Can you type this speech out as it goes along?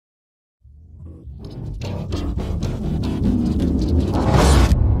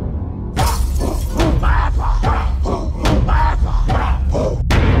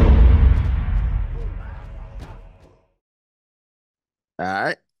All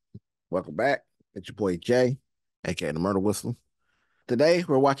right, welcome back. It's your boy Jay, aka the Murder Whistle. Today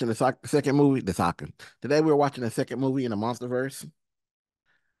we're watching the second movie, the Socken. Today we're watching the second movie in the MonsterVerse.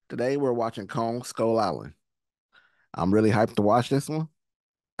 Today we're watching Kong Skull Island. I'm really hyped to watch this one.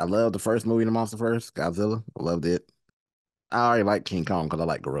 I love the first movie in the MonsterVerse, Godzilla. I loved it. I already like King Kong because I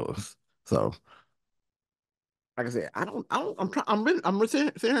like gorillas. So, like I said, I'm really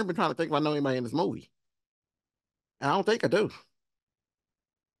sitting here been trying to think if I know anybody in this movie, and I don't think I do.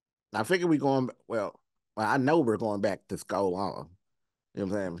 I figure we going well. I know we're going back to Skull Island. You know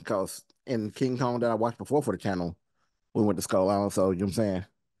what I'm saying? Because in King Kong that I watched before for the channel, we went to Skull Island. So, you know what I'm saying?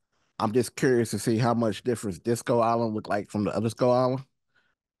 I'm just curious to see how much difference this Skull Island look like from the other Skull Island.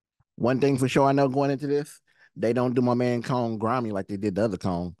 One thing for sure I know going into this, they don't do my man Kong grimy like they did the other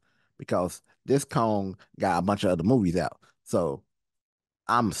Kong because this Kong got a bunch of other movies out. So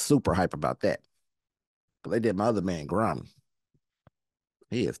I'm super hype about that. Because they did my other man grimy.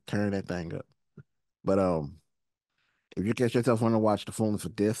 He is turning that thing up. But if you catch yourself wanting to watch the fullness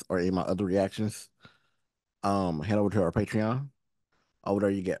of this or any of my other reactions, head over to our Patreon. Over there,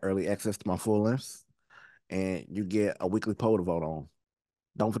 you get early access to my full lengths, and you get a weekly poll to vote on.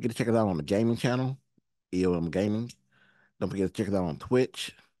 Don't forget to check us out on the gaming channel, EOM Gaming. Don't forget to check us out on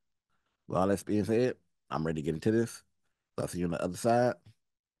Twitch. With all that being said, I'm ready to get into this. So I'll see you on the other side.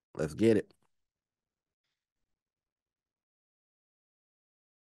 Let's get it.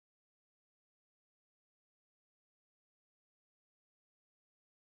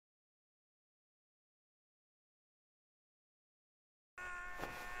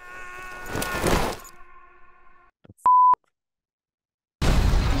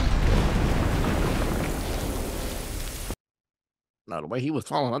 No, the way he was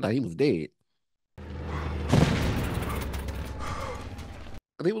falling, I thought he was dead.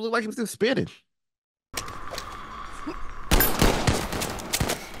 But he looked like he was just spinning.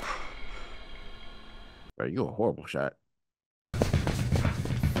 Bro, you a horrible shot.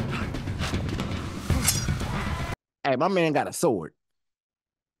 Hey, my man got a sword.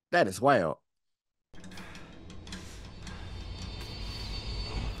 That is wild.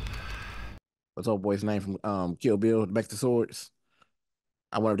 What's old boy's name from Kill Bill, the Baxter Swords?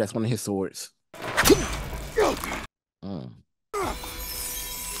 I wonder if that's one of his swords. Mm.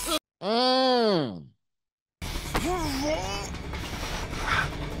 Mm.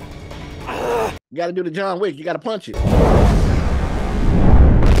 You gotta do the John Wick. You gotta punch it.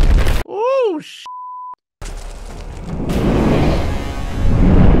 Oh, shit.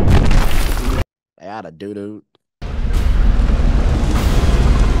 They oughta do.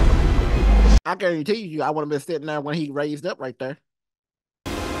 I guarantee you, I would have been sitting there when he raised up right there.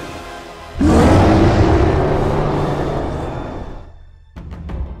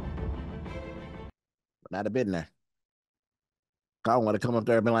 But I'd have been there. I want to come up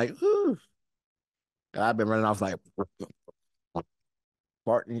there and be like, "Ooh." I've been running off like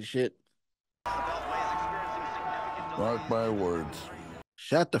farting and shit. Mark my words.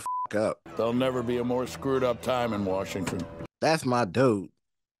 Shut the up. There'll never be a more screwed up time in Washington. That's my dude.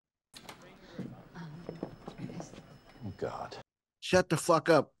 Oh, God. Shut the fuck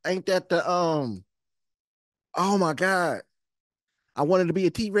up. Ain't that the oh my God. I wanted to be a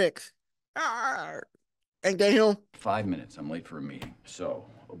T-Rex. Ain't that him? 5 minutes. I'm late for a meeting. So,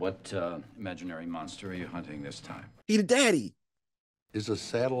 what imaginary monster are you hunting this time? He the daddy. Is a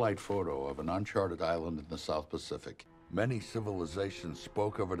satellite photo of an uncharted island in the South Pacific. Many civilizations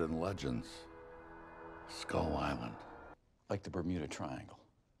spoke of it in legends. Skull Island. Like the Bermuda Triangle.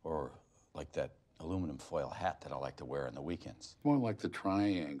 Or like that aluminum foil hat that I like to wear on the weekends. More like the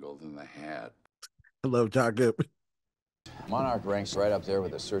triangle than the hat. I love John Goodman. Monarch ranks right up there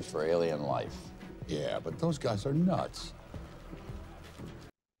with the search for alien life. Yeah, but those guys are nuts.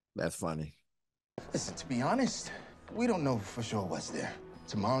 That's funny. Listen, to be honest, we don't know for sure what's there.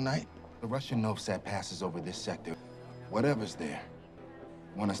 Tomorrow night, the Russian Novsat passes over this sector. Whatever's there,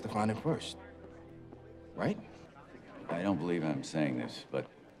 want us to find it first, right? I don't believe I'm saying this, but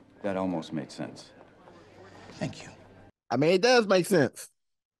that almost makes sense. Thank you. I mean, it does make sense.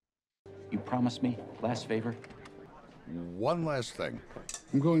 You promised me, last favor? One last thing.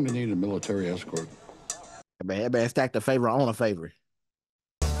 I'm going to need a military escort. That man stacked a favor on a favor.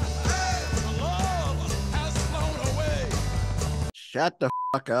 Shut the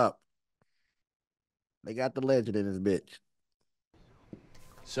fuck up. They got the legend in this bitch.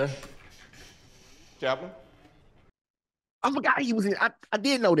 Sir? Chaplain? I forgot he was in. I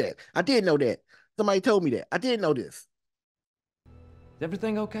did know that. I did know that. Somebody told me that. I did know this. Is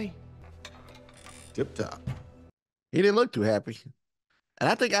everything okay? Tip top. He didn't look too happy. And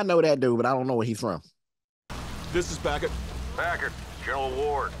I think I know that dude, but I don't know where he's from. This is Packard. Packard, General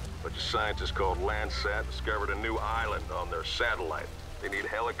Ward, a bunch of scientists called Landsat discovered a new island on their satellite. They need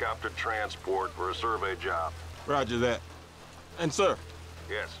helicopter transport for a survey job. Roger that. And sir.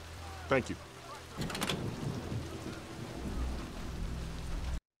 Yes. Thank you.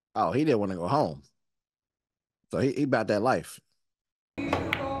 Oh, he didn't want to go home. So he about that life.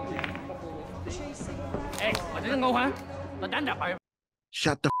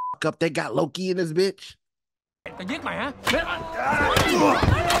 Shut the fuck up. They got Loki in this bitch.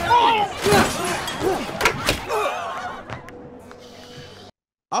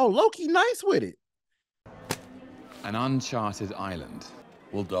 Oh, Loki nice with it. An uncharted island.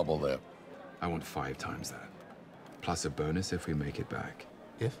 We'll double that. I want 5 times that. Plus a bonus if we make it back.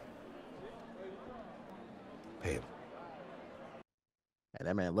 If? Pay him. And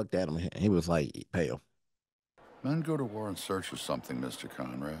that man looked at him and he was like, pay him. Men go to war in search of something, Mr.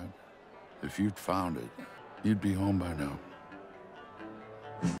 Conrad. If you'd found it, you'd be home by now.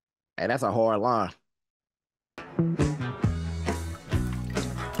 Hey, that's a hard line.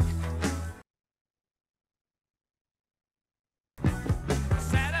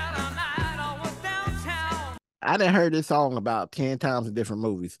 I done heard this song about 10 times in different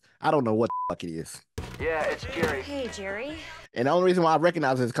movies. I don't know what the fuck it is. Yeah, it's Jerry. Hey, Jerry. And the only reason why I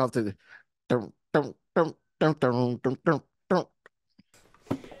recognize it is because of the dum, dum, dum, dum, dum, dum, dum, dum.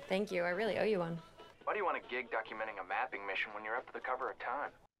 Thank you. I really owe you one. Why do you want a gig documenting a mapping mission when you're up to the cover of Time?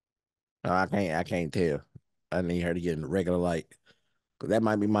 No, I can't tell. I need her to get in the regular light. Because that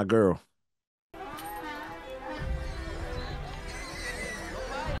might be my girl.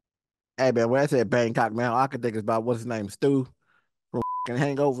 Hey, man, when I said Bangkok, man, all I could think is about what's his name, Stu from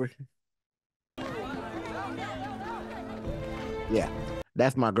Hangover. Yeah,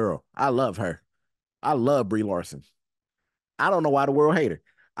 that's my girl. I love her. I love Brie Larson. I don't know why the world hate her.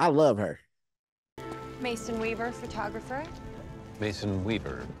 I love her. Mason Weaver, photographer. Mason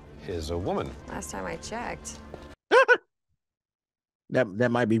Weaver is a woman. Last time I checked. That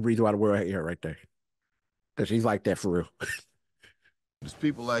might be the reason why the world hate her right there. Because she's like that for real. It's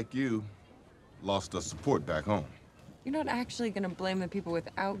people like you lost us support back home. You're not actually going to blame the people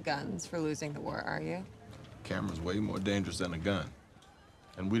without guns for losing the war, are you? Camera's way more dangerous than a gun.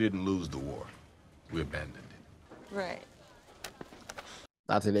 And we didn't lose the war. We abandoned it. Right.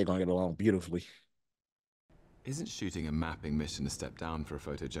 I think they're going to get along beautifully. Isn't shooting a mapping mission a step down for a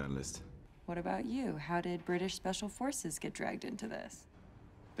photojournalist? What about you? How did British Special Forces get dragged into this?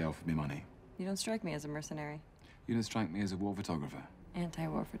 They offered me money. You don't strike me as a mercenary. You don't strike me as a war photographer.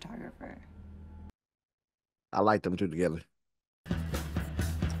 Anti-war photographer. I like them two together.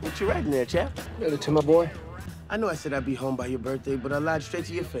 What you writing there, chap? Really to my boy? I know I said I'd be home by your birthday, but I lied straight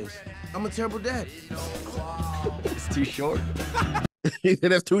to your face. I'm a terrible dad. It's too short. He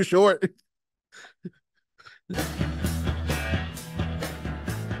said that's too short.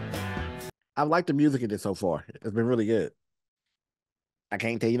 I've liked the music in this so far. It's been really good. I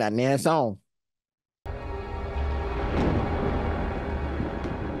can't tell you that nan song.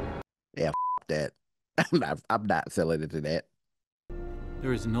 Yeah, that. I'm not selling it to that.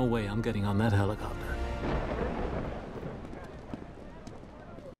 There is no way I'm getting on that helicopter.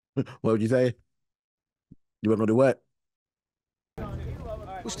 What would you say? You want to do what?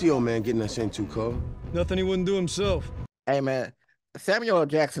 What's the old man getting us into, Cole? Nothing he wouldn't do himself. Hey, man, Samuel L.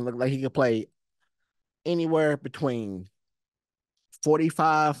 Jackson looked like he could play anywhere between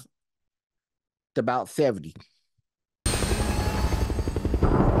 45 to about 70.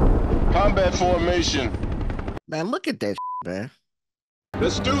 Combat formation. Man, look at that man.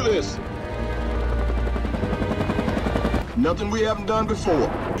 Let's do this. Nothing we haven't done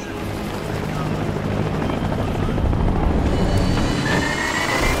before.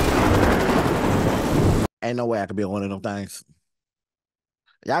 Ain't no way I could be on one of them things.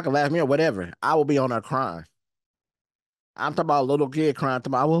 Y'all can laugh at me or whatever. I will be on there crying. I'm talking about a little kid crying.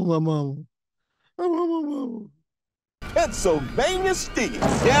 Talking about, Pennsylvania Steel.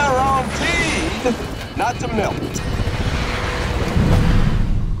 Guaranteed not to melt.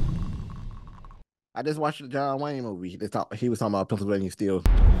 I just watched the John Wayne movie. He was talking about Pennsylvania Steel.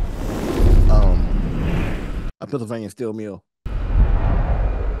 A Pennsylvania steel mill.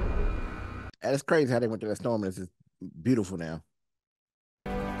 And it's crazy how they went through that storm and it's just beautiful now.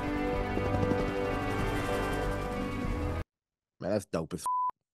 Man, that's dope as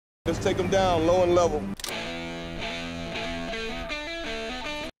Let's take them down low and level.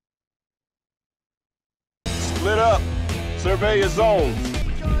 Split up. Survey your zones.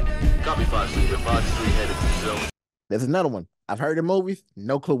 Copy 5-3. 5-3 headed to zone. There's another one. I've heard in movies.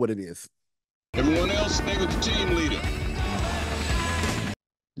 No clue what it is. Everyone else, stay with the team leader.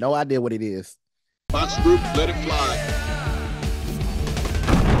 No idea what it is. Box group, let it fly.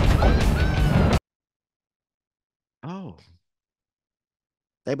 Oh.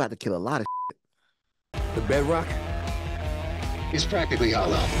 They about to kill a lot of shit. The bedrock is practically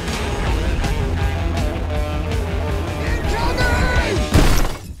hollow.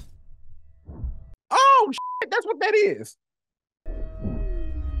 Oh, shit, that's what that is.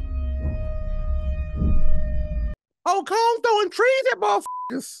 Oh, Kong throwing trees at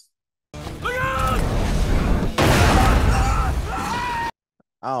motherfuckers. Look out!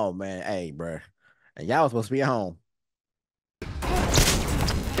 Oh, man. Hey, bro. And y'all was supposed to be at home.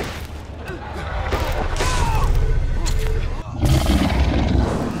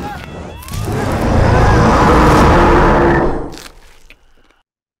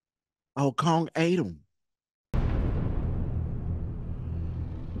 Oh, Kong ate him.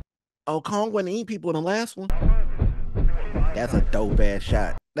 Oh, Kong wasn't eating people in the last one. That's a dope ass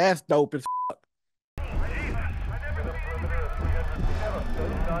shot. That's dope as fuck.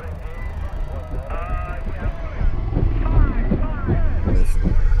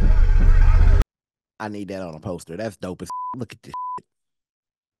 Listen. I need that on a poster. That's dope as fuck. Look at this shit.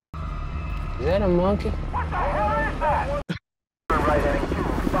 Is that a monkey? What the hell is that? Right heading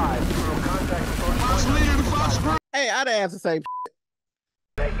 2-5. Fox leader to Fox group. Hey, I'd ask the same shit.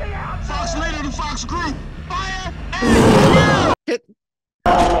 Fox leader to Fox group. Fire and hit.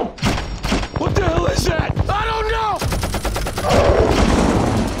 What the hell is that? I don't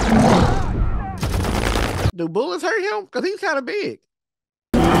know! Do bullets hurt him? Because he's kind of big.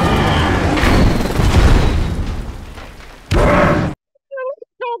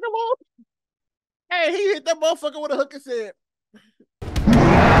 Hey, he hit that motherfucker with a hook and said,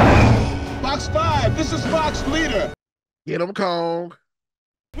 Fox 5, this is Fox leader. Get him, Kong.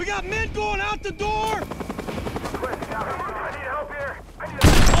 We got men going out the door! I need help here.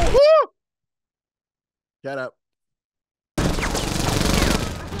 Oh, shut up.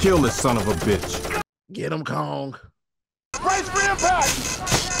 Kill this son of a bitch. Get him, Kong. Brace for impact.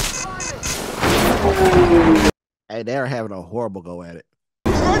 Hey, they're having a horrible go at it.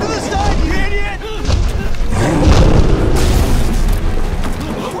 Right to the side, you idiot!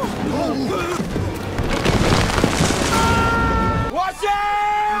 Watch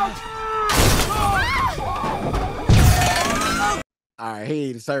out! All right,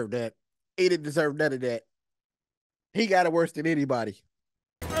 he deserved that. He didn't deserve none of that. He got it worse than anybody.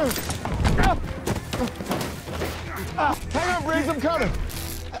 Hang on, Briggs, I'm coming.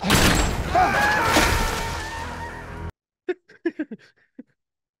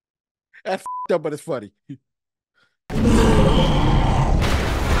 That's f***ed up, but it's funny.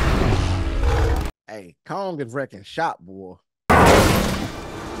 Hey, Kong is wrecking shop, boy.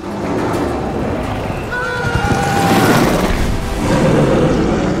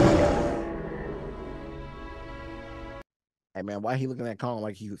 Hey, man, why he looking at Kong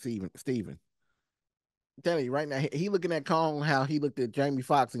like he's Steven? I'm telling you right now, he looking at Kong how he looked at Jamie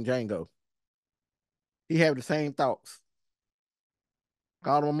Foxx and Django. He had the same thoughts.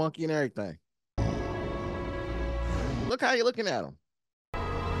 Called him a monkey and everything. Look how you looking at him.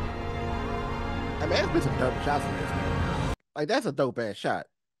 I mean, there's been some dope shots in this, man. Like, that's a dope ass shot.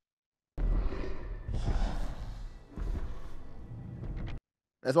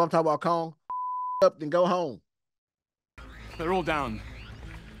 That's what I'm talking about, Kong. Up, then go home. They're all down.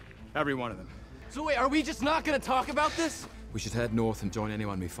 Every one of them. So wait, are we just not gonna talk about this? We should head north and join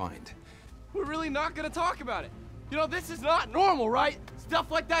anyone we find. We're really not gonna talk about it. You know, this is not normal, right?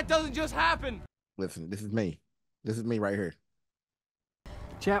 Stuff like that doesn't just happen. Listen, this is me. This is me right here.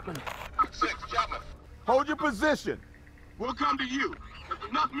 Chapman. 6, Chapman. Hold your position. We'll come to you. There's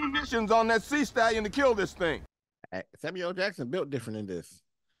enough munitions on that sea stallion to kill this thing. Samuel L. Jackson built different than this.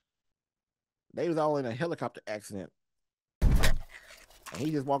 They was all in a helicopter accident. And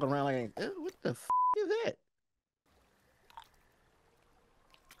he just walking around like, what the f is that?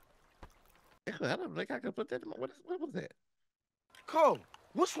 I don't think I could put that in my, what was that? Cole,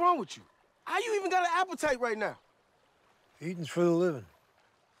 what's wrong with you? How you even got an appetite right now? Eating's for the living.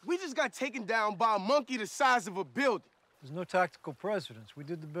 We just got taken down by a monkey the size of a building. There's no tactical precedence. We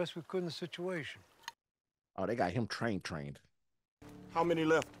did the best we could in the situation. Oh, they got him trained. How many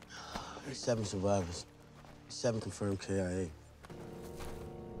left? There's 7 survivors. 7 confirmed KIA.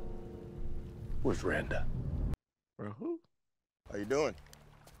 Where's Randa? Bro, who? How you doing?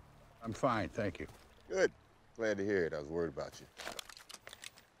 I'm fine, thank you. Good. Glad to hear it. I was worried about you.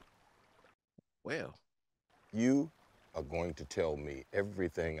 Well. You are going to tell me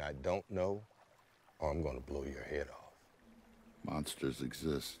everything I don't know, or I'm going to blow your head off. Monsters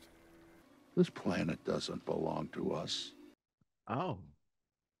exist. This planet doesn't belong to us. Oh.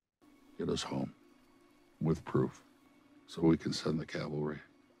 Get us home with proof so we can send the cavalry.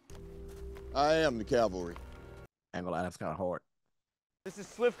 I am the cavalry. Ain't gonna lie, that's kind of hard. This is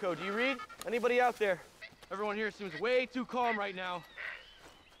Slivco. Do you read? Anybody out there? Everyone here seems way too calm right now.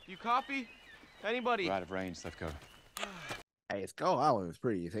 Do you copy? Anybody? We're out of range, Slivco. Hey, Skull Island is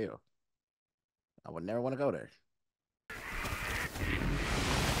pretty as hell. I would never want to go there.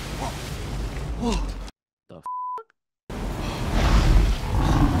 Whoa. The f***?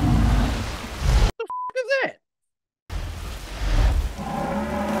 The f*** is that?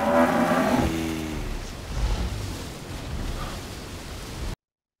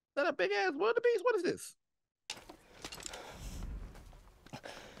 Is that a big ass wildebeest? What is this?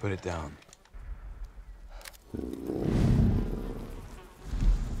 Put it down.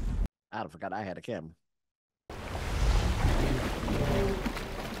 I forgot I had a camera.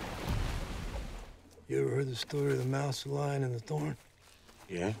 You ever heard the story of the mouse, the lion, and the thorn?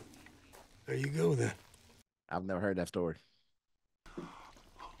 Yeah. There you go, then. I've never heard that story.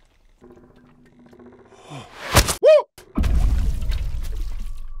 Woo!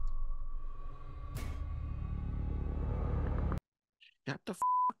 Shut the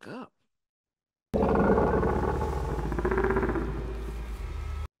fuck up.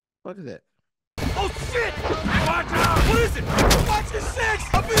 What is that? Oh, shit! Watch out! What is it? Watch your six!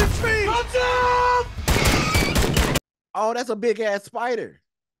 Up in the tree! Come down! Oh, that's a big ass spider.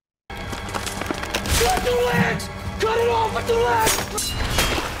 Cut the legs! Cut it off with the legs!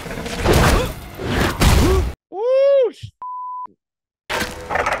 Woo!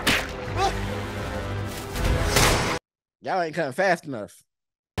 Y'all ain't coming fast enough.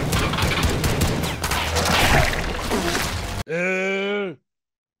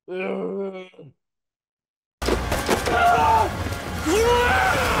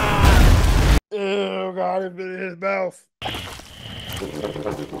 Oh, God, it's been in his mouth.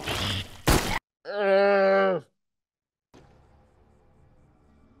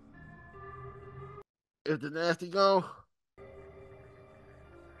 Is the nasty gone?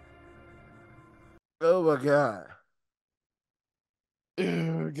 Oh my God.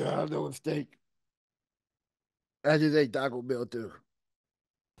 Oh God, no mistake. I just ate Taco Bell too.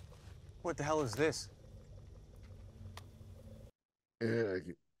 What the hell is this? Yeah.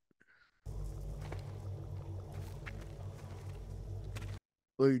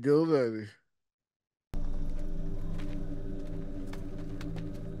 What you doing, baby?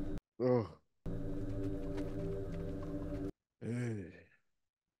 Oh.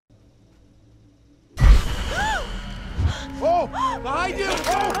 Oh! Behind you!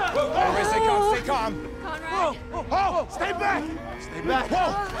 Everybody stay calm, stay calm. Conrad. Oh! Stay back! Stay back!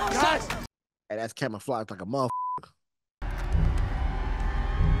 Whoa! Guys! Hey, that's camouflage like a motherfucker.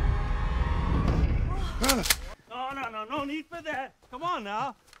 Oh, no need for that. Come on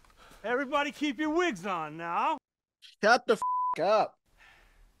now. Everybody keep your wigs on now. Shut the up.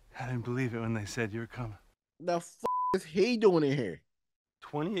 I didn't believe it when they said you were coming. The is he doing in here?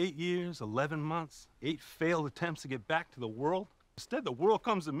 28 years, 11 months, 8 failed attempts to get back to the world. Instead, the world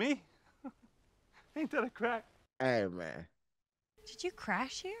comes to me. Ain't that a crack? Hey, man. Did you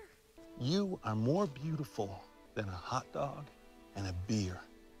crash here? You are more beautiful than a hot dog and a beer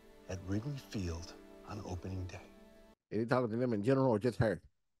at Wrigley Field on opening day. Is he talking to them in general or just her?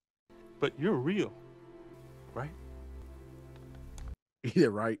 But you're real, right? Yeah,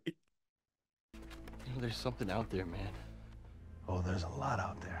 right. There's something out there, man. Oh, there's a lot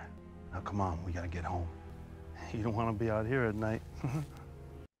out there. Now, come on, we gotta get home. You don't want to be out here at night.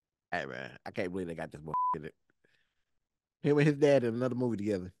 Hey, man, I can't believe they got this boy in it. Him and his dad in another movie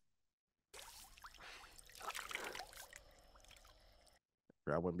together.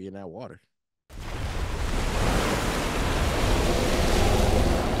 I wouldn't be in that water.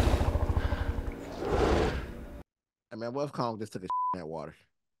 I mean, what if Kong just took a in that water?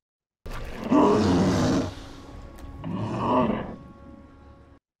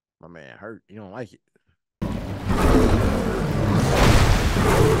 My man hurt. You don't like it. What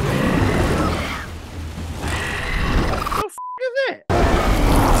the f is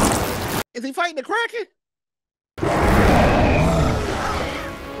that? Is he fighting the Kraken?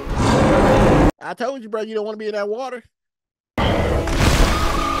 I told you, bro, you don't want to be in that water.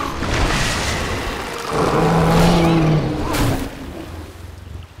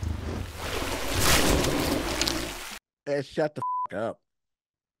 Hey, shut the f up.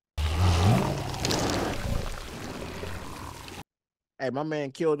 Hey, my man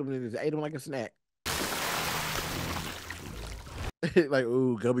killed him and just ate him like a snack. Like,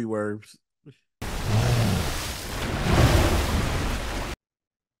 ooh, gummy worms.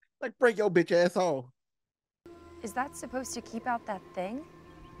 Like, break your bitch ass off. Is that supposed to keep out that thing?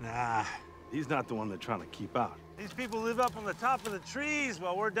 Nah, he's not the one they're trying to keep out. These people live up on the top of the trees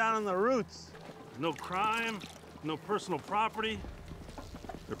while we're down in the roots. There's no crime, no personal property.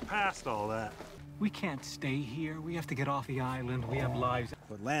 They're past all that. We can't stay here. We have to get off the island. We have lives.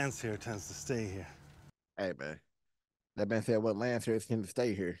 But Lance here tends to stay here. Hey, man. That man said what Lance here is going to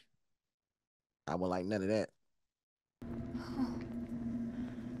stay here. I wouldn't like none of that. Oh,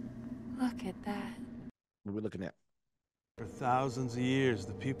 look at that. What are we looking at? For thousands of years,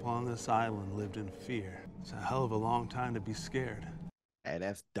 the people on this island lived in fear. It's a hell of a long time to be scared. Hey,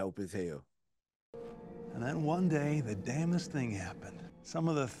 that's dope as hell. And then one day, the damnedest thing happened. Some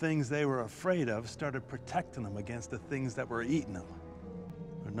of the things they were afraid of started protecting them against the things that were eating them.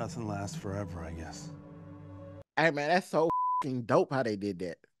 But nothing lasts forever, I guess. Hey, man, that's so f***ing dope how they did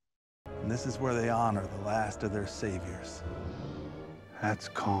that. And this is where they honor the last of their saviors. That's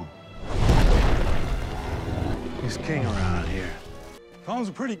Kong. He's king around here. Kong's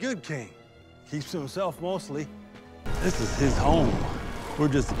a pretty good king. Keeps to himself mostly. This is his home. We're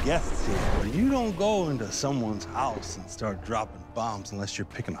just guests here. But you don't go into someone's house and start dropping bombs unless you're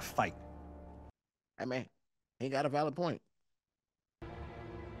picking a fight. Hey, man, he got a valid point.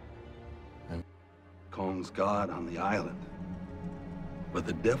 Kong's God on the island. But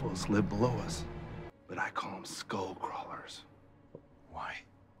the devils live below us. But I call them skull crawlers. Why?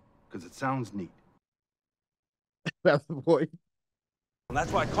 Because it sounds neat. That's the point. And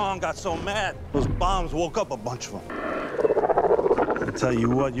that's why Kong got so mad. Those bombs woke up a bunch of them. I'll tell you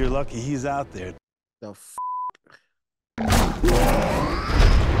what, you're lucky he's out there. The f***.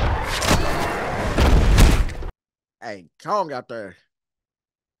 Hey, Kong out there.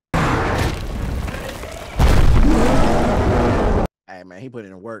 Hey, man, he put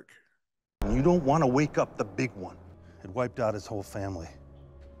in work. And you don't want to wake up the big one. It wiped out his whole family.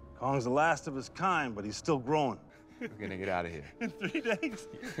 Kong's the last of his kind, but he's still growing. We're gonna get out of here. In 3 days?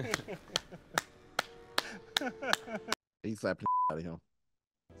 He slapped the out of him.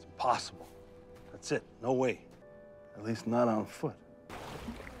 It's impossible. That's it. No way. At least not on foot.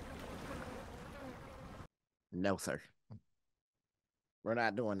 No, sir. We're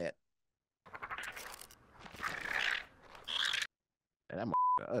not doing that. Hey, that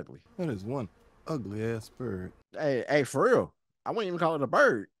ugly. That is one ugly-ass bird. Hey, for real. I wouldn't even call it a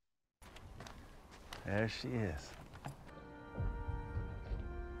bird. There she is.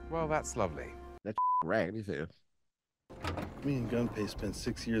 Well, that's lovely. That raggedy as hell. Me and Gunpei spent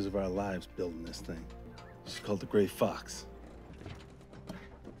 6 years of our lives building this thing. It's called the Gray Fox.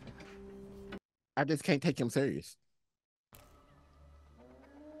 I just can't take him serious.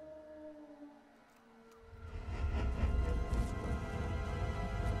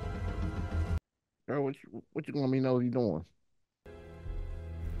 Girl, what you want me to know you doing?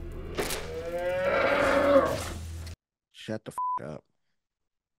 Shut the f up.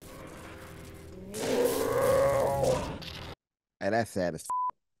 Hey, that's sad as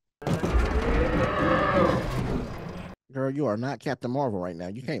f. Girl, you are not Captain Marvel right now.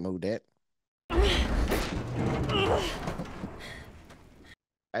 You can't move that.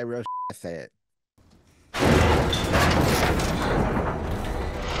 Hey, real that's sad.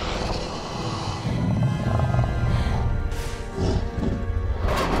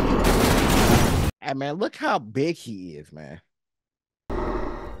 Hey, man, look how big he is, man.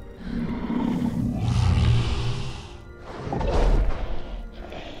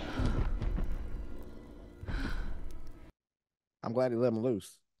 I'm glad he let him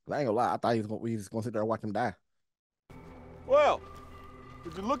loose. I ain't gonna lie, I thought he was gonna sit there and watch him die. Well,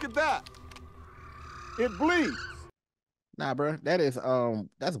 did you look at that? It bleeds. Nah, bro,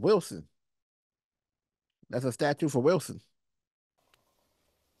 that's Wilson. That's a statue for Wilson.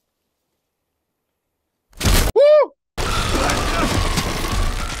 Woo!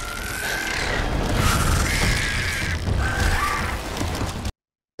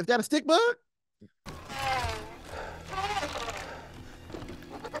 Is that a stick bug?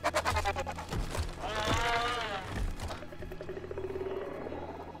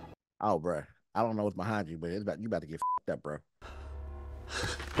 Oh, bro. I don't know what's behind you, but you about to get f***ed up, bro.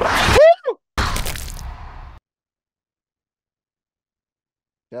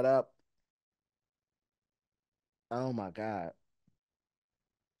 Shut up. Oh, my God.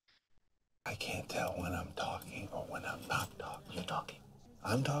 I can't tell when I'm talking or when I'm not talking. You're talking.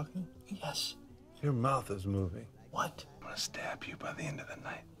 I'm talking? Yes. Your mouth is moving. What? I'm gonna stab you by the end of the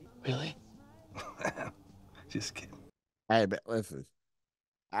night. Really? Just kidding. Hey, but listen.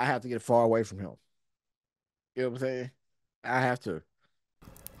 I have to get far away from him. You know what I'm saying? I have to.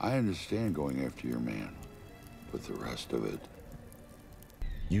 I understand going after your man, but the rest of it...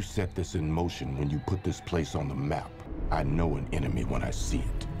 You set this in motion when you put this place on the map. I know an enemy when I see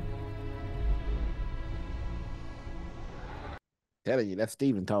it. Telling you, that's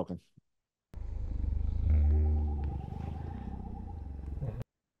Steven talking.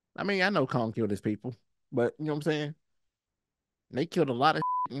 I mean, I know Kong killed his people, but you know what I'm saying? They killed a lot of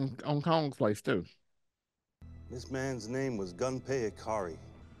on Kong's place too. This man's name was Gunpei Ikari.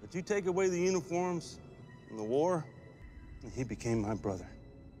 But you take away the uniforms and the war, and he became my brother.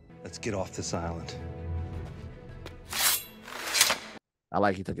 Let's get off this island. I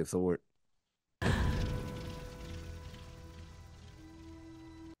like he took his sword. Hey,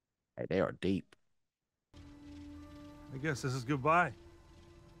 they are deep. I guess this is goodbye.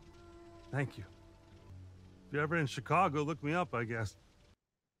 Thank you. If you're ever in Chicago, look me up, I guess.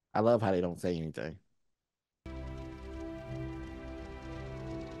 I love how they don't say anything.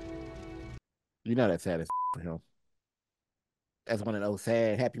 You know that's sad as for him. That's one of those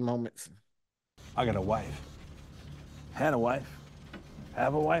sad, happy moments. I got a wife. Had a wife.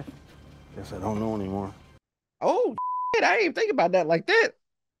 Have a wife. Guess I don't know anymore. Oh, shit, I didn't even think about that like that.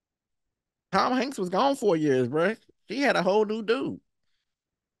 Tom Hanks was gone 4 years, bro. She had a whole new dude.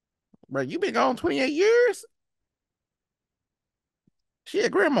 Bro, you been gone 28 years? She a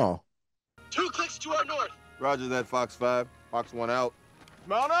grandma. 2 clicks to our north. Roger that, Fox 5. Fox 1 out.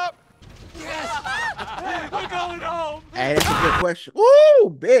 Mount up! Yes! We're going home! Hey, that's a good question.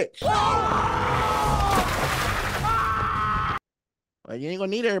 Ooh, bitch! Well, you ain't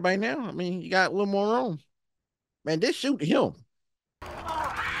gonna need everybody now. I mean, you got a little more room. Man, just shoot him. What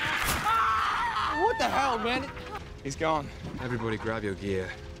the hell, man? He's gone. Everybody grab your gear.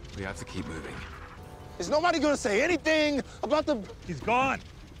 We have to keep moving. Is nobody gonna say anything about the... He's gone.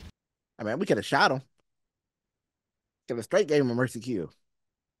 I mean, we could have shot him. Could have straight gave him a mercy kill.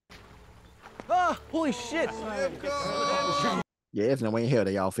 Ah, holy shit. Yeah, there's no way in hell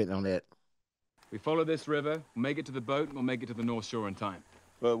they all fitting on that. We follow this river, we'll make it to the boat, and we'll make it to the North Shore in time.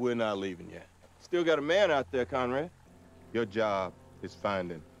 But we're not leaving yet. Still got a man out there, Conrad. Your job is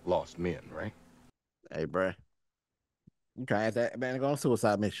finding lost men, right? Hey, bruh. You trying to ask that man to go on a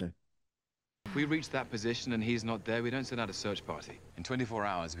suicide mission. If we reach that position and he's not there, we don't send out a search party. In 24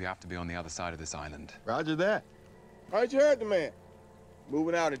 hours, we have to be on the other side of this island. Roger that. All right, you heard the man.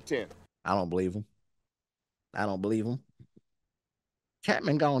 Moving out in 10. I don't believe him. I don't believe him.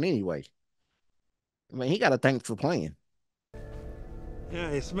 Chapman gone anyway. I mean, he got to thank for playing.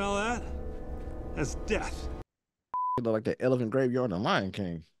 Yeah, you smell that? That's death. It look like the elephant graveyard in the Lion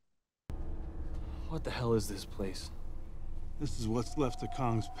King. What the hell is this place? This is what's left of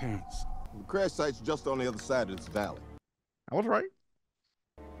Kong's parents. The crash site's just on the other side of this valley. I was right.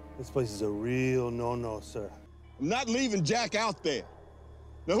 This place is a real no-no, sir. I'm not leaving Jack out there.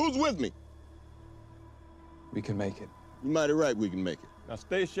 Now, who's with me? We can make it. You mighty right we can make it. Now,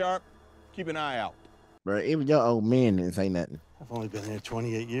 stay sharp. Keep an eye out. Bro, even your old man didn't say nothing. I've only been here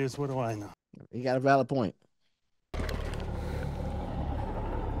 28 years. What do I know? He got a valid point.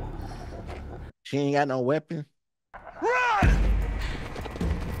 She ain't got no weapon. Run!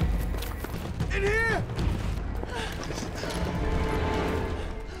 In here!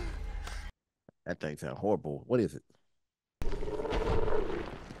 That thing sounds horrible. What is it?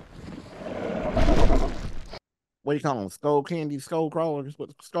 What do you call them? Skull candy, skull crawlers,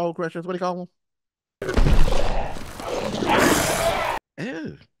 skull crushers? What do you call them?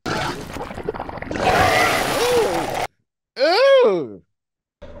 Ew. Ew. Ew.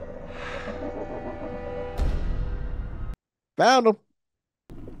 Found them.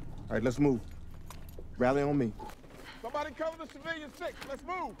 All right, let's move. Rally on me. Somebody cover the civilian 6. Let's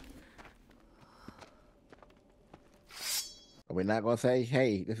move. Are we not gonna say,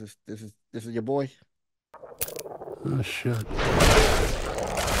 hey, this is your boy? Oh shit.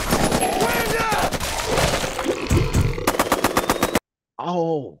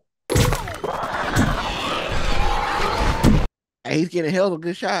 Oh. Hey, he's getting hell of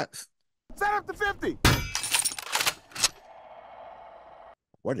good shots. Set up to 50.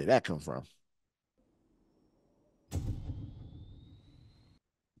 Where did that come from?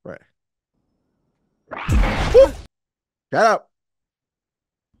 Right. Woo! Shut up.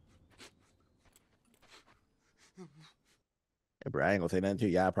 Hey, bro, I ain't gonna say nothing to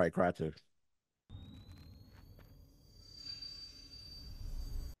you. I'll probably cry too.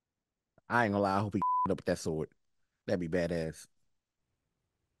 I ain't gonna lie. I hope he up with that sword. That'd be badass.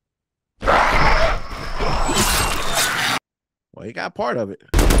 Well, he got part of it.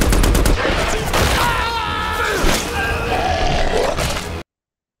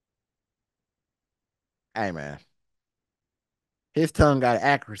 Hey, man. His tongue got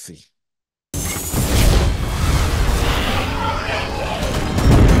accuracy.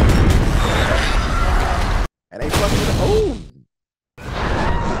 And they fucking with the ooh.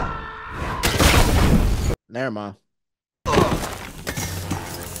 Never mind.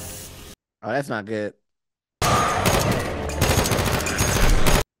 Oh, that's not good.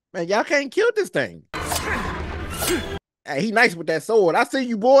 Man, y'all can't kill this thing. Hey, he nice with that sword. I see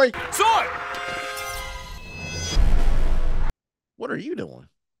you, boy. Sword! What are you doing?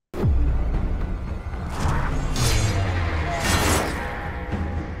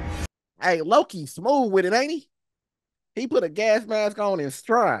 Hey, Loki smooth with it, ain't he? He put a gas mask on in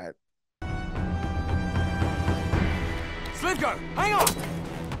stride. Slivko, hang on!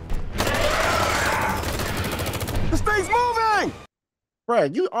 This thing's moving!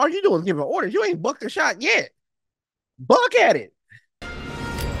 Bruh, all you doing is giving orders. You ain't bucked a shot yet. Buck at it.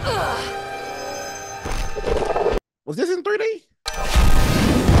 Was this in 3D?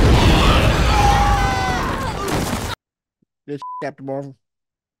 This Captain Marvel.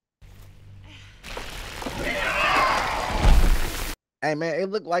 Hey man, it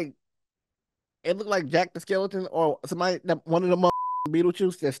looked like Jack the Skeleton or somebody, one of the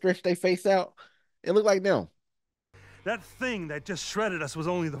Beetlejuice that stretched their face out. It looked like them. That thing that just shredded us was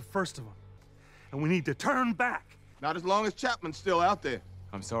only the first of them. And we need to turn back. Not as long as Chapman's still out there.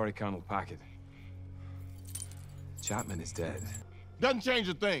 I'm sorry, Colonel Packard. Chapman is dead. Doesn't change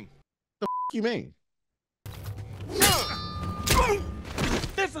a thing. The you mean?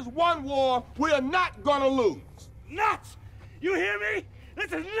 This is one war we are not gonna lose. Nuts! You hear me?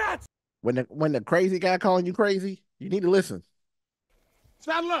 This is nuts! When the crazy guy calling you crazy, you need to listen.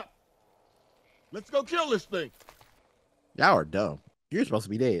 Saddle up. Let's go kill this thing. Y'all are dumb. You're supposed to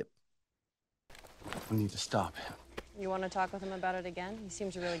be dead. We need to stop him. You want to talk with him about it again? He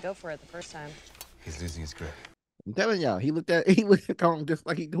seemed to really go for it the first time. He's losing his grip. I'm telling y'all, he looked at Kong just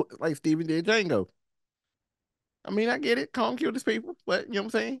like Steven did Django. I mean, I get it. Kong killed his people, but you know what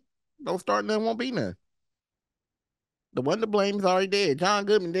I'm saying? Don't start none, won't be none. The one to blame is already dead. John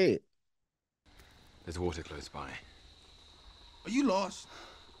Goodman dead. There's water close by. Are you lost?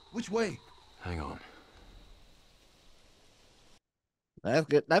 Which way? Hang on. That's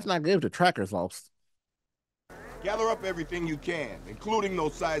good. That's not good if the tracker's lost. Gather up everything you can, including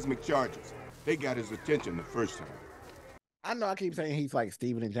those seismic charges. They got his attention the first time. I know I keep saying he's like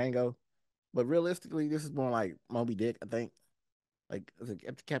Steven and Django, but realistically, this is more like Moby Dick, I think. Like, is it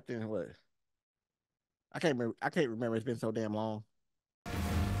Captain what? I can't remember. It's been so damn long.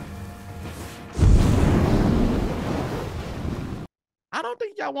 I don't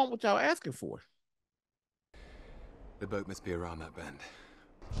think y'all want what y'all asking for. The boat must be around that bend.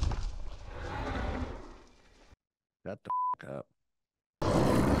 Shut the fuck up.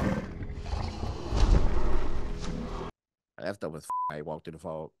 That stuff was I walked through the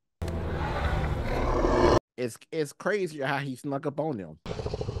fog. It's crazy how he snuck up on them.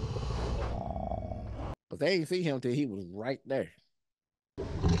 But they didn't see him till he was right there.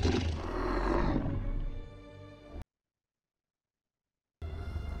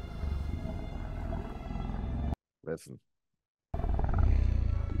 Listen.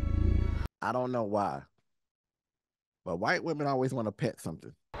 I don't know why, but white women always want to pet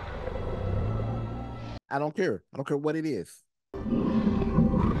something. I don't care. I don't care what it is.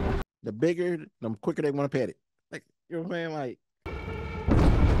 The bigger, the quicker they want to pet it. Like, you know what I'm saying? Like,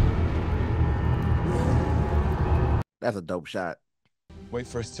 that's a dope shot. Wait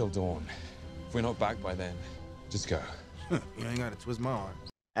for us till dawn. If we're not back by then, just go. You ain't got to twist my arm.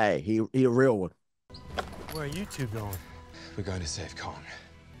 Hey, he a real one. Where are you two going? We're going to save Kong.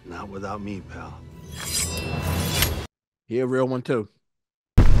 Not without me, pal. He a real one too.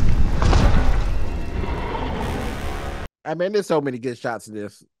 I mean, there's so many good shots in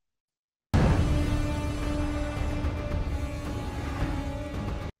this.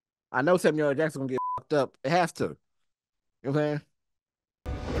 I know Samuel L. Jackson gonna get fucked up. It has to. You know what I'm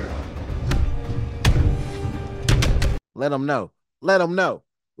saying? Let him know. Let him know.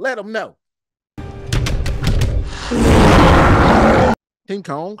 Let him know. King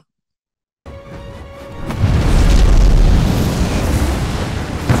Kong.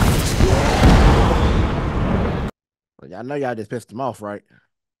 Well, y'all know y'all just pissed him off, right?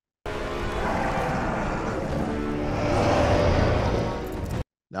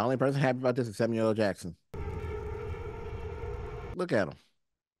 The only person happy about this is Samuel L. Jackson. Look at him.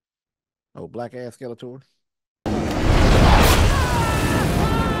 Oh, black ass Skeletor.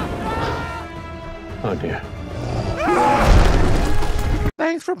 Oh dear.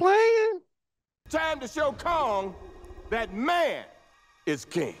 Thanks for playing. Time to show Kong that man is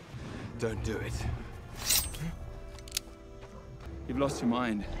king. Don't do it. You've lost your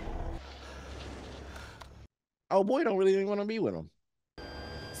mind. Oh boy, don't really want to be with him.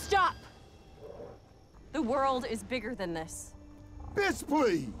 Stop! The world is bigger than this. Bitch,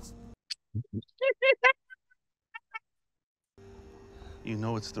 please. You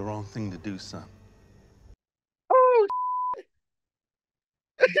know it's the wrong thing to do, son. Oh,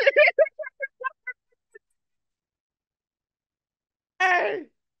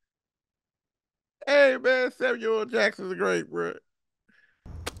 man, Samuel Jackson's great, bro.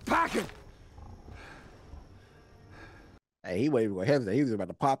 Packing. Hey, he waved with heaven. He was about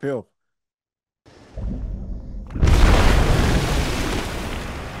to pop him.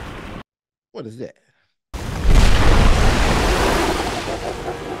 What is that?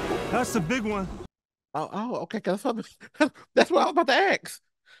 That's the big one. Oh, okay. That's what I was about to ask.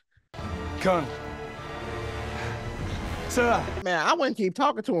 Gun. Sir. Man, I wouldn't keep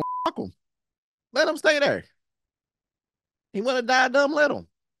talking to him. Fuck him. Let him stay there. He want to die dumb, let him.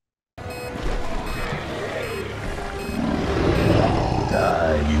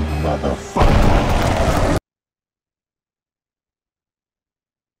 Die, you motherfucker.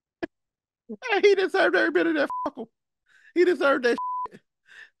 Hey, he deserved every bit of that. Fuck him. He deserved that shit.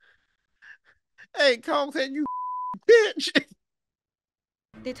 Hey, Kong said, you bitch.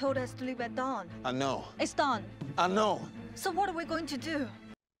 They told us to leave at dawn. I know. It's dawn. I know. So what are we going to do?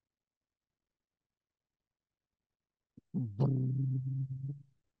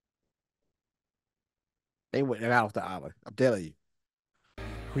 They went out off the island. I'm telling you.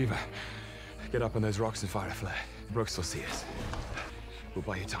 Weaver, get up on those rocks and fire a flare. Brooks will see us. We'll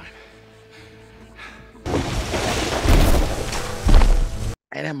buy you time.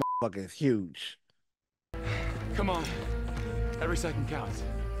 Hey, that motherfucker is huge. Come on. Every second counts.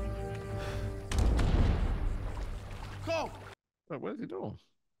 Go! What is he doing?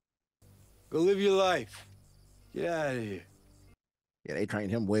 Go live your life. Get out of here. Yeah, they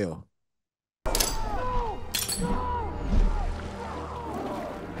trained him well.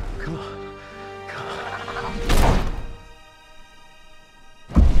 Come on.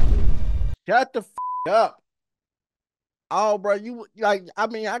 Shut the f up. Oh, bro, you like, I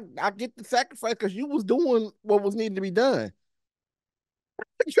mean, I get the sacrifice because you was doing what was needing to be done.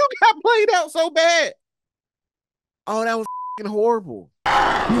 You got played out so bad. Oh, that was f***ing horrible.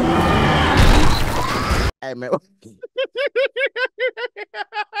 Hey, man.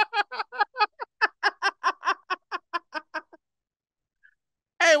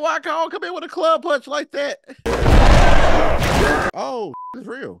 Hey, why can't come in with a club punch like that? Oh, it's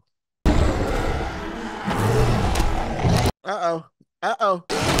real. Uh-oh. Uh-oh.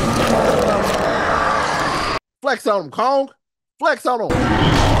 Flex on him, Kong. Flex on him.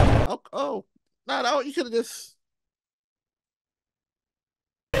 Oh. No, you should have just...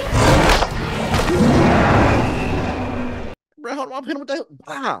 Bro, hold on, I'm hitting with that.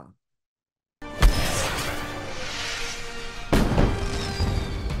 Wow.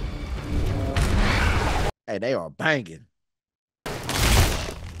 Hey, they are banging.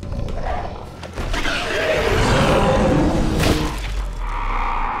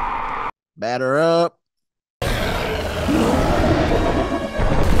 Batter up.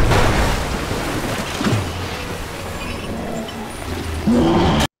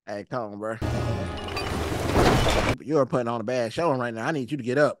 Hey, come on, bro. You're putting on a bad showing right now. I need you to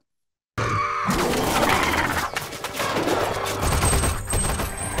get up.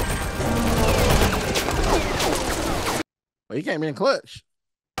 Well, he came in clutch.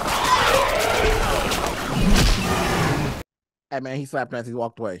 Hey, man, he slapped him as he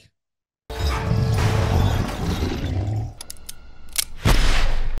walked away.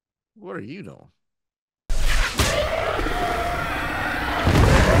 What are you doing?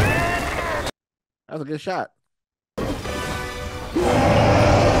 That was a good shot.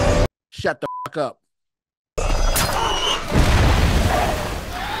 Shut the fuck up.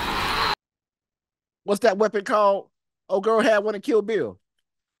 What's that weapon called? Old girl had one to Kill Bill.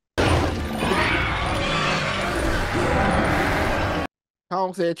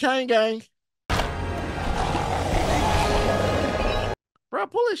 Kong said, chain gang. Bro,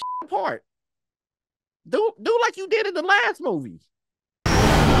 pull this shit apart. Do like you did in the last movie.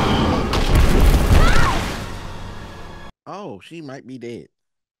 Oh, she might be dead.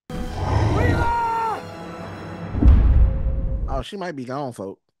 Oh, she might be gone,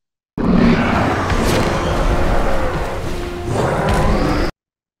 folks.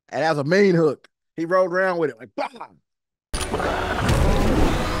 And that was a mean hook. He rolled around with it like, bam.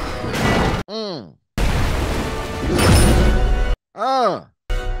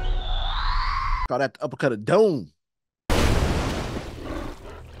 Call that the uppercut of doom.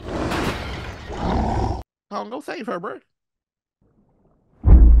 Oh, go save her, bro.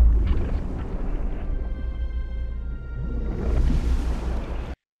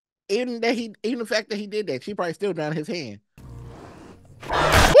 Even the fact that he did that, she probably still down his hand.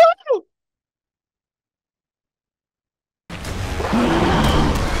 Woo!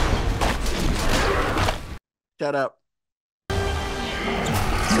 Shut up.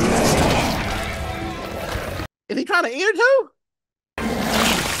 Is he trying to ear too?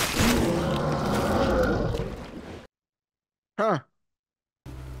 Huh?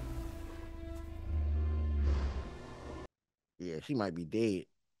 Yeah, she might be dead.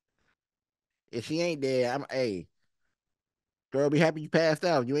 If she ain't dead, hey, girl, be happy you passed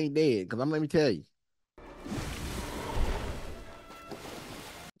out. You ain't dead, cause let me tell you,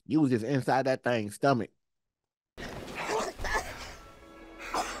 you was just inside that thing's stomach.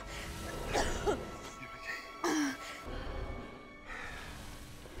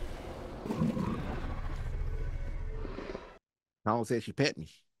 Kong said she pet me.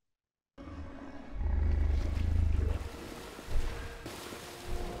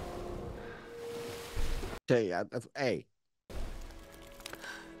 Tell you, hey,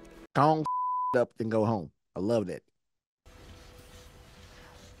 Kong up and go home. I love that.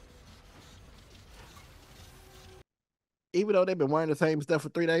 Even though they've been wearing the same stuff for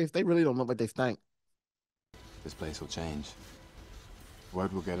 3 days, they really don't look like they stink. This place will change.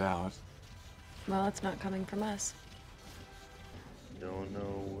 Word will get out. Well, it's not coming from us. Don't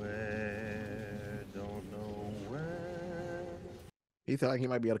know where, don't know where. He sound like he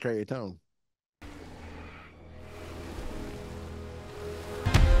might be able to carry a tone.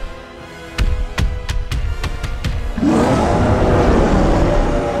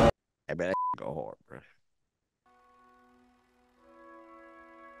 I bet that go hard, bro.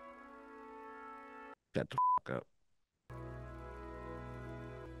 Shut the fuck up.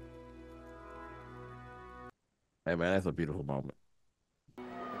 Hey man, that's a beautiful moment.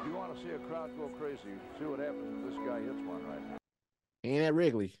 If you want to see a crowd go crazy, see what happens if this guy hits one right now. He ain't at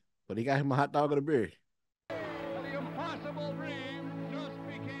Wrigley, but he got him a hot dog and a beer. The impossible dream just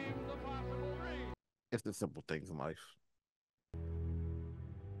became the possible dream. It's the simple things in life.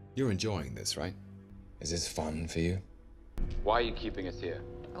 You're enjoying this, right? Is this fun for you? Why are you keeping us here?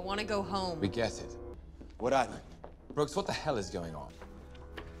 I want to go home. We get it. What island? Brooks, what the hell is going on?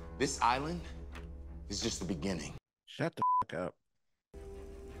 This island is just the beginning. Shut the fuck up.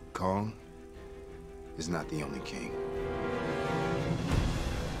 Kong is not the only king.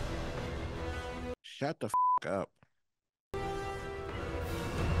 Shut the fuck up.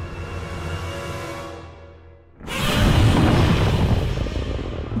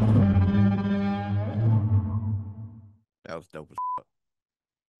 That was dope as fuck.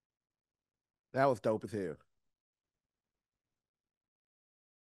 That was dope as hell.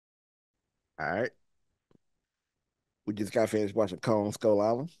 All right. We just got finished watching Kong Skull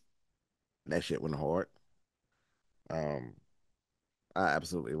Island. That shit went hard. I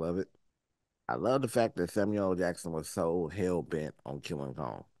absolutely love it. I love the fact that Samuel L. Jackson was so hell bent on killing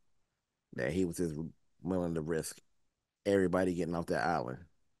Kong that he was just willing to risk everybody getting off that island.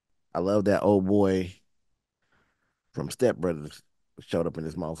 I love that old boy from Step Brothers showed up in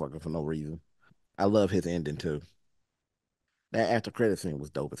this motherfucker for no reason. I love his ending too. That after credit scene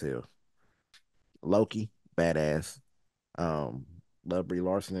was dope as hell. Loki, badass. Love Brie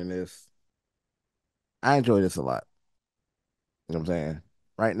Larson in this. I enjoy this a lot. You know what I'm saying?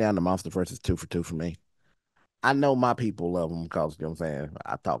 Right now, the MonsterVerse is 2 for 2 for me. I know my people love them because, you know what I'm saying,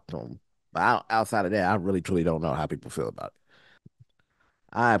 I talk to them. But outside of that, I really, truly don't know how people feel about it.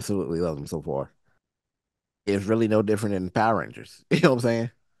 I absolutely love them so far. It's really no different than Power Rangers. You know what I'm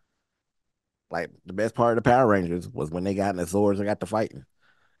saying? Like, the best part of the Power Rangers was when they got in the swords and got to fighting.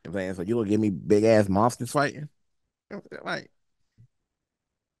 You know what I'm saying? So you gonna give me big ass monsters fighting? You know what I'm saying? Like,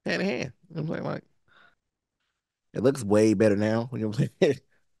 hand in hand. You know what I'm saying? Like, it looks way better now. You know what I'm saying?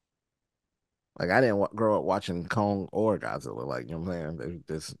 Like, I didn't grow up watching Kong or Godzilla. Like, you know what I'm saying?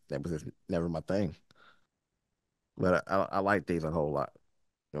 That was just never my thing. But I like these a whole lot.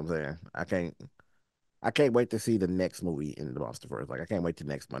 You know what I'm saying? I can't wait to see the next movie in the MonsterVerse. Like, I can't wait till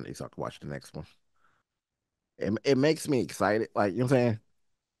next Monday so I can watch the next one. It makes me excited. Like, you know what I'm saying?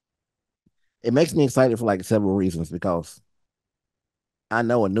 It makes me excited for like several reasons because I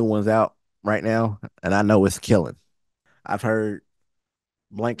know a new one's out right now and I know it's killing. I've heard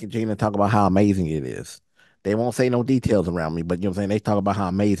Blank and Gina talk about how amazing it is. They won't say no details around me, but you know what I'm saying? They talk about how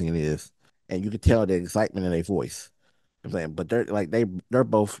amazing it is. And you can tell the excitement in their voice. You know what I'm saying? But they're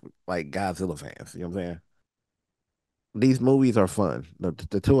both like Godzilla fans. You know what I'm saying? These movies are fun.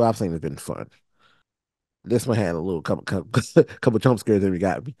 The two I've seen have been fun. This one had a little couple jump scares that we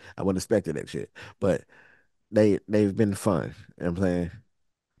got me. I wasn't expecting that shit. But they've been fun. You know what I'm saying?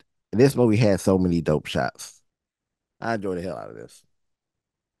 And this movie had so many dope shots. I enjoyed the hell out of this.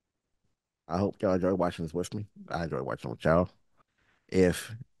 I hope y'all enjoy watching this with me. I enjoy watching with y'all.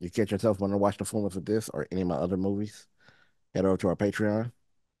 If you catch yourself wanting to watch the fullness of this or any of my other movies, head over to our Patreon.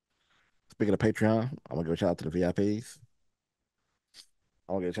 Speaking of Patreon, I'm gonna give a shout out to the VIPs.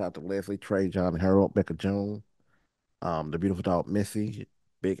 I want to give a shout out to Leslie, Trey, John, Harold, Becca June, the beautiful dog Missy,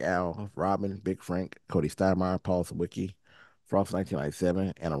 Big Al, Robin, Big Frank, Cody Steinmeier, Paul Sawicki, Frost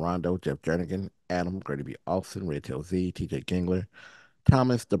 1997, Anna Rondo, Jeff Jernigan, Adam, Grady B. Austin, Red Tail Z, TJ Gingler,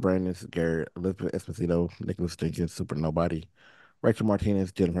 Thomas, DeBrandis, Garrett, Elizabeth Esposito, Nicholas Jenkins, Super Nobody, Rachel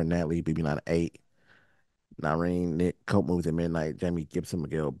Martinez, Jennifer Natalie, BB98, Nareen, Nick, Cope Moves at Midnight, Jamie Gibson,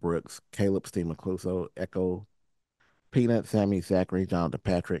 Miguel Brooks, Caleb, Steve Cluso, Echo, Peanut, Sammy, Zachary, John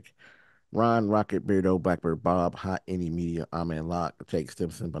DePatrick, Ron, Rocket, Beardo, Blackbird Bob, Hot Indie Media, Amen Locke, Jake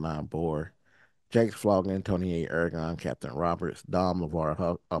Stimson, Benon Boar, Jake's Flogging, Tony A. Aragon, Captain Roberts, Dom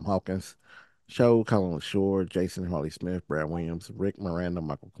LeVar Hawkins, Show, Colin Shore, Jason Harley Smith, Brad Williams, Rick Miranda,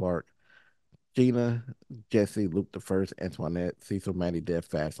 Michael Clark, Gina, Jesse, Luke the First, Antoinette, Cecil, Maddie Death,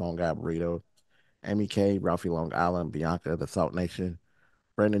 Fast Song Guy, Burrito, Amy K, Ralphie Long Island, Bianca, The Salt Nation,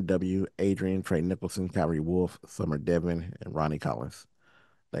 Brandon W., Adrian, Trey Nicholson, Kyrie Wolf, Summer Devon, and Ronnie Collins.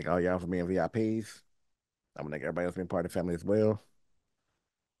 Thank all y'all for being VIPs. I'm gonna thank everybody else being part of the family as well.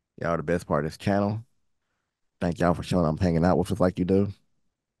 Y'all are the best part of this channel. Thank y'all for showing up, hanging out with us like you do.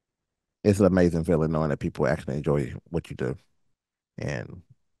 It's an amazing feeling knowing that people actually enjoy what you do. And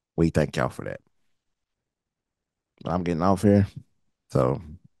we thank y'all for that. I'm getting off here. So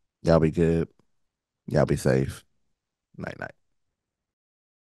y'all be good. Y'all be safe. Night night.